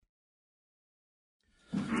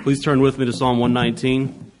Please turn with me to Psalm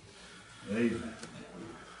 119. Amen.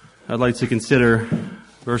 I'd like to consider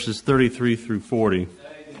verses 33 through 40.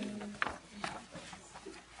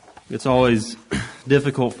 It's always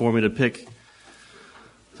difficult for me to pick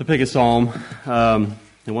a psalm, and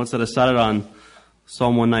once I decided on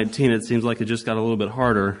Psalm 119, it seems like it just got a little bit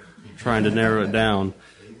harder trying to narrow it down,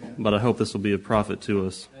 but I hope this will be a profit to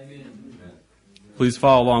us. Please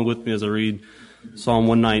follow along with me as I read Psalm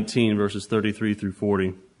 119, verses 33 through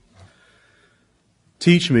 40.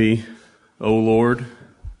 Teach me, O Lord,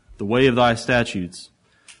 the way of thy statutes,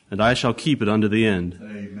 and I shall keep it unto the end.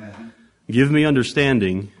 Amen. Give me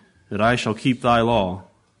understanding, that I shall keep thy law.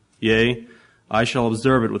 Yea, I shall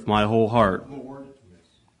observe it with my whole heart.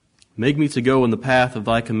 Make me to go in the path of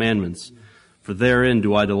thy commandments, for therein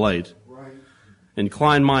do I delight.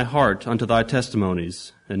 Incline my heart unto thy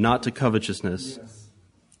testimonies, and not to covetousness.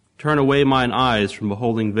 Turn away mine eyes from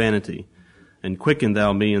beholding vanity, and quicken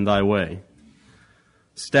thou me in thy way.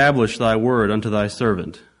 Establish thy word unto thy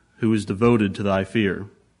servant, who is devoted to thy fear.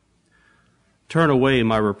 Turn away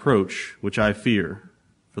my reproach, which I fear,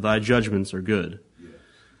 for thy judgments are good.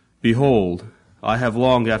 Behold, I have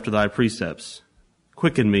longed after thy precepts.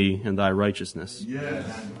 Quicken me in thy righteousness. Yes.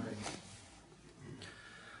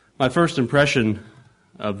 My first impression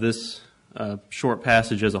of this short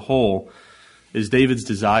passage as a whole is David's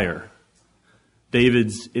desire.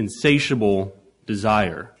 David's insatiable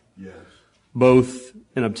desire. Yes. Both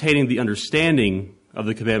in obtaining the understanding of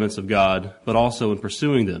the commandments of God, but also in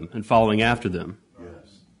pursuing them and following after them.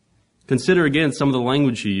 Yes. Consider again some of the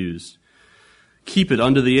language he used. Keep it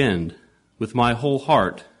unto the end, with my whole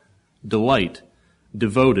heart, delight,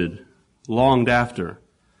 devoted, longed after.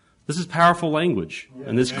 This is powerful language,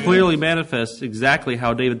 and this clearly manifests exactly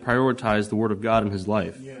how David prioritized the Word of God in his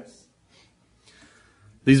life. Yes.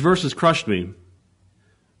 These verses crushed me,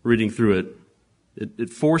 reading through it. It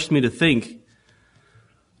forced me to think,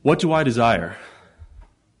 what do I desire?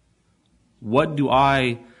 What do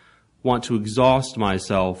I want to exhaust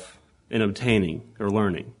myself in obtaining or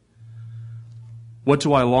learning? What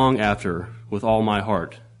do I long after with all my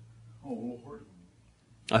heart? Oh, Lord.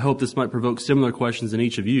 I hope this might provoke similar questions in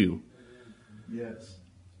each of you. Yes.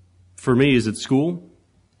 For me, is it school?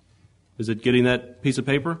 Is it getting that piece of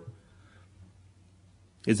paper?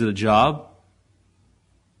 Is it a job?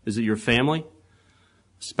 Is it your family,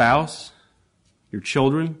 spouse, your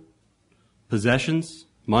children, possessions,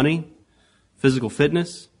 money, physical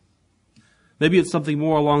fitness? Maybe it's something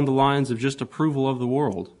more along the lines of just approval of the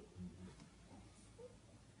world.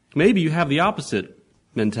 Maybe you have the opposite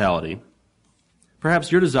mentality.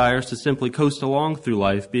 Perhaps your desire is to simply coast along through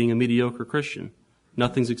life being a mediocre Christian.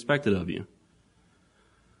 Nothing's expected of you.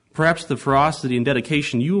 Perhaps the ferocity and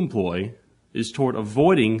dedication you employ is toward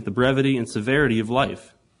avoiding the brevity and severity of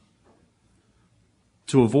life,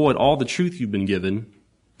 to avoid all the truth you've been given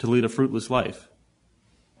to lead a fruitless life.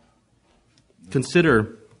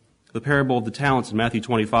 Consider the parable of the talents in Matthew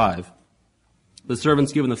 25. The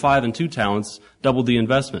servants given the 5 and 2 talents doubled the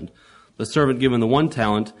investment. The servant given the 1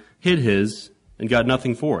 talent hid his and got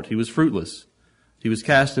nothing for it. He was fruitless. He was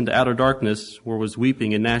cast into outer darkness where was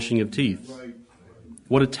weeping and gnashing of teeth.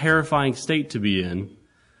 What a terrifying state to be in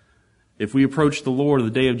if we approach the Lord of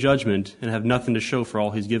the day of judgment and have nothing to show for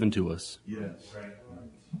all he's given to us. Yes.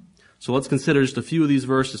 So let's consider just a few of these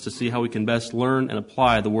verses to see how we can best learn and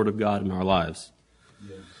apply the Word of God in our lives.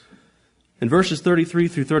 Yes. In verses 33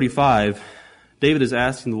 through 35, David is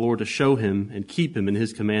asking the Lord to show him and keep him in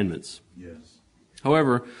his commandments. Yes.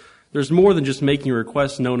 However, there's more than just making a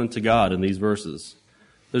request known unto God in these verses.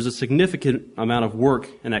 There's a significant amount of work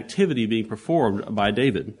and activity being performed by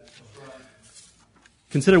David.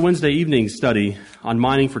 Consider Wednesday evening's study on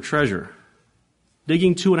mining for treasure.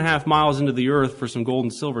 Digging 2.5 miles into the earth for some gold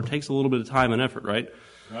and silver takes a little bit of time and effort, right?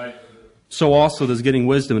 Right. So also does getting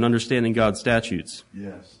wisdom and understanding God's statutes.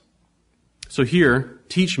 Yes. So here,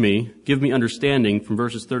 teach me, give me understanding from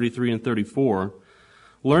verses 33 and 34.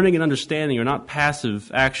 Learning and understanding are not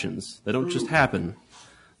passive actions. They don't just happen.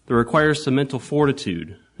 They require some mental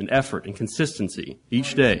fortitude and effort and consistency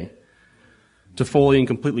each day to fully and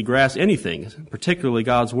completely grasp anything, particularly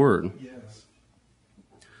God's Word. Yes.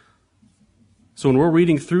 So when we're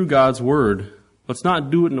reading through God's Word, let's not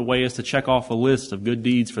do it in a way as to check off a list of good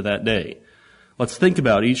deeds for that day. Let's think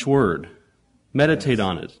about each word. Meditate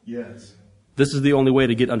on it. Yes. This is the only way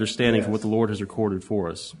to get understanding for what the Lord has recorded for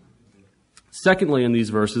us. Secondly, in these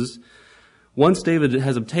verses, once David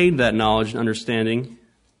has obtained that knowledge and understanding,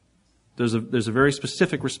 there's a very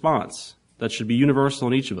specific response that should be universal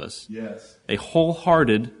in each of us. Yes. A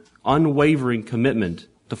wholehearted, unwavering commitment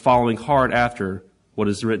to following hard after what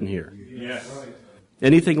is written here. Yes.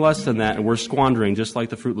 Anything less than that, and we're squandering just like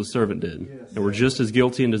the fruitless servant did. And we're just as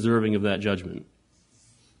guilty and deserving of that judgment.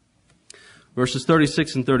 Verses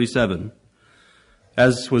 36 and 37.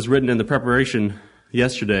 As was written in the preparation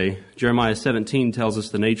yesterday, Jeremiah 17 tells us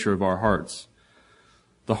the nature of our hearts.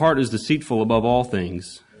 The heart is deceitful above all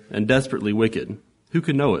things and desperately wicked. Who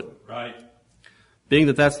can know it? Right. Being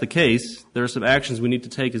that that's the case, there are some actions we need to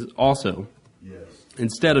take also. Yes.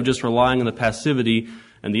 Instead of just relying on the passivity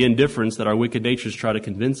and the indifference that our wicked natures try to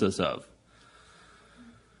convince us of.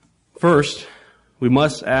 First, we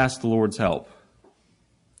must ask the Lord's help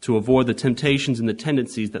to avoid the temptations and the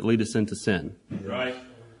tendencies that lead us into sin. Right.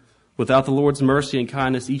 Without the Lord's mercy and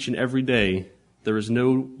kindness each and every day, there is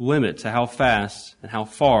no limit to how fast and how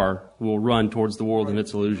far we will run towards the world and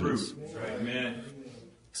its illusions. Amen.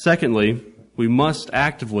 Secondly, we must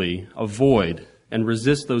actively avoid and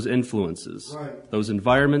resist those influences, those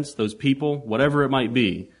environments, those people, whatever it might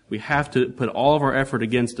be. We have to put all of our effort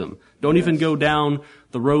against them. Don't even go down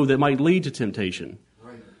the road that might lead to temptation.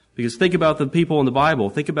 Because think about the people in the Bible.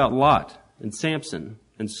 Think about Lot and Samson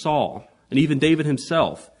and Saul and even David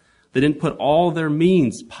himself. They didn't put all their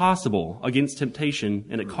means possible against temptation,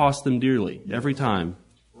 and it cost them dearly every time.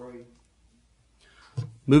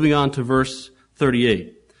 Moving on to verse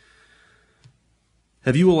 38.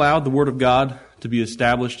 Have you allowed the Word of God to be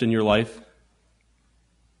established in your life?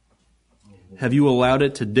 Have you allowed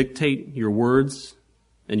it to dictate your words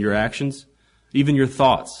and your actions, even your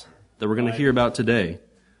thoughts that we're going to hear about today?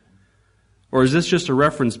 Or is this just a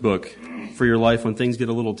reference book for your life when things get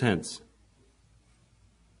a little tense?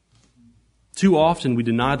 Too often we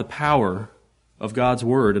deny the power of God's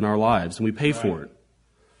Word in our lives, and we pay for it.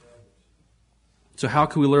 So how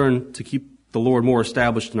can we learn to keep the Lord more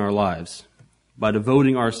established in our lives? By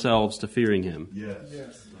devoting ourselves to fearing Him.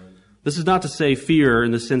 Yes. This is not to say fear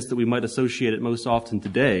in the sense that we might associate it most often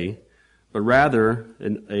today, but rather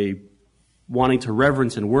a wanting to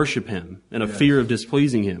reverence and worship Him and a fear of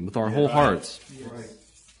displeasing Him with our whole hearts.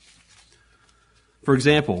 For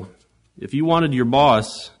example, if you wanted your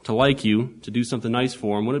boss to like you, to do something nice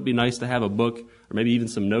for him, wouldn't it be nice to have a book or maybe even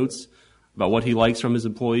some notes about what he likes from his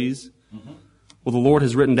employees? Mm-hmm. Well, the Lord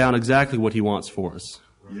has written down exactly what He wants for us.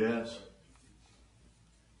 Yes.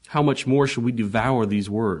 How much more should we devour these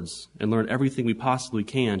words and learn everything we possibly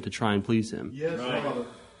can to try and please Him? Yes, Father.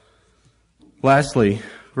 Lastly,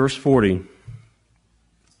 verse 40.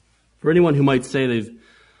 For anyone who might say they've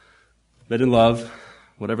been in love,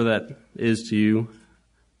 whatever that is to you,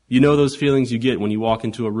 you know those feelings you get when you walk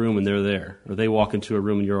into a room and they're there, or they walk into a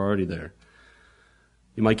room and you're already there.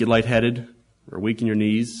 You might get lightheaded or weak in your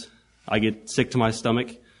knees. I get sick to my stomach.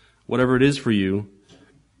 Whatever it is for you,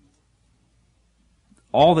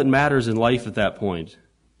 all that matters in life at that point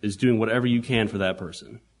is doing whatever you can for that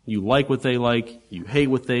person. You like what they like. You hate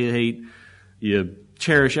what they hate. You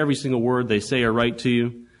cherish every single word they say or write to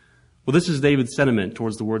you. Well, this is David's sentiment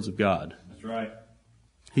towards the words of God. That's right.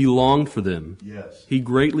 He longed for them. Yes. He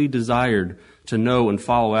greatly desired to know and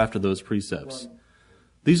follow after those precepts.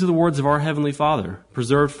 These are the words of our Heavenly Father,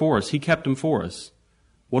 preserved for us. He kept them for us.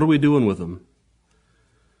 What are we doing with them?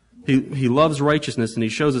 He loves righteousness, and He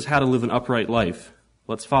shows us how to live an upright life.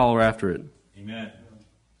 Let's follow after it. Amen.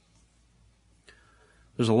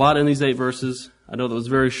 There's a lot in these 8 verses. I know that was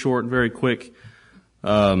very short and very quick.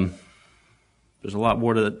 There's a lot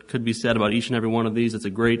more that could be said about each and every one of these. It's a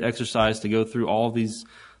great exercise to go through all of these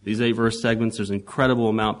 8-verse segments. There's an incredible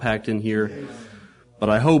amount packed in here. But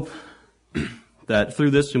I hope that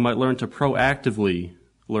through this we might learn to proactively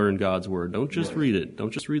learn God's Word. Don't just read it.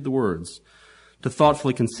 Don't just read the words. To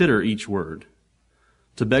thoughtfully consider each word.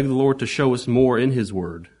 To beg the Lord to show us more in His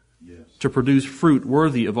Word. Yes. To produce fruit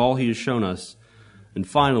worthy of all He has shown us. And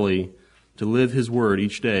finally, to live His Word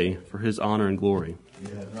each day for His honor and glory.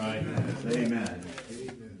 Yes. Right. Amen.